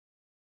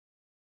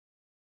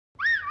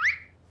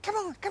Come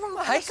on,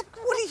 mate.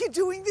 What are you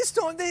doing this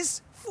time?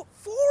 There's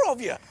four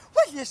of you.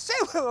 Well, you said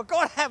we were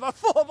going to have a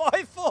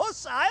 4x4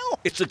 sale.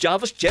 It's the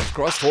Jarvis Gepps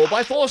Cross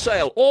 4x4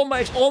 sale. All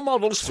makes, all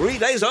models, 3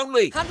 days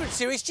only. 100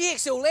 series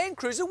GXL Land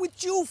Cruiser with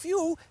dual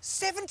fuel,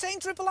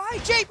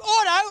 17,888. Cheap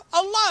auto,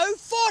 a low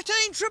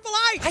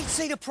 14,888.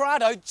 8-seater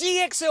Prado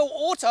GXL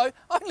Auto,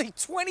 only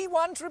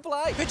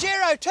 21,888.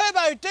 Pajero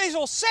Turbo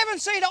Diesel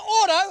 7-seater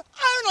auto,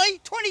 only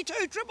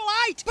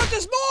 22,888. But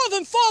there's more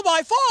than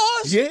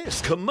 4x4s.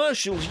 Yes,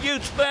 commercials,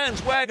 utes,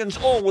 vans, wagons,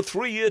 all with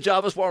 3-year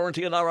Jarvis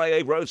warranty and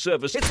RAA road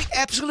service. It's the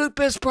absolute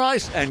best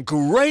price and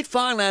great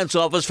finance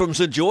offers from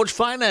St George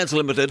Finance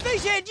Limited.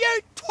 VZ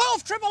Ute,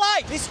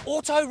 12,888. This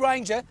Auto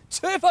Ranger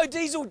Turbo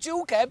Diesel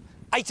Dual Cab,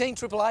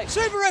 18,888.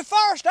 Subaru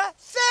Forester,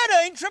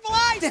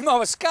 13,888.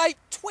 Demo Escape,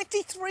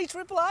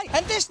 23,888.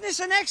 And this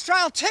Nissan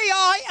X-Trail TI,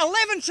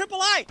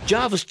 11,888.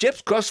 Jarvis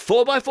Gepps Cross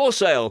 4x4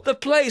 sale. The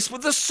place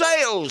with the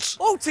sales.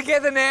 All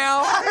together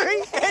now.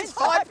 Hurry, it's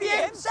 5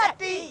 p.m.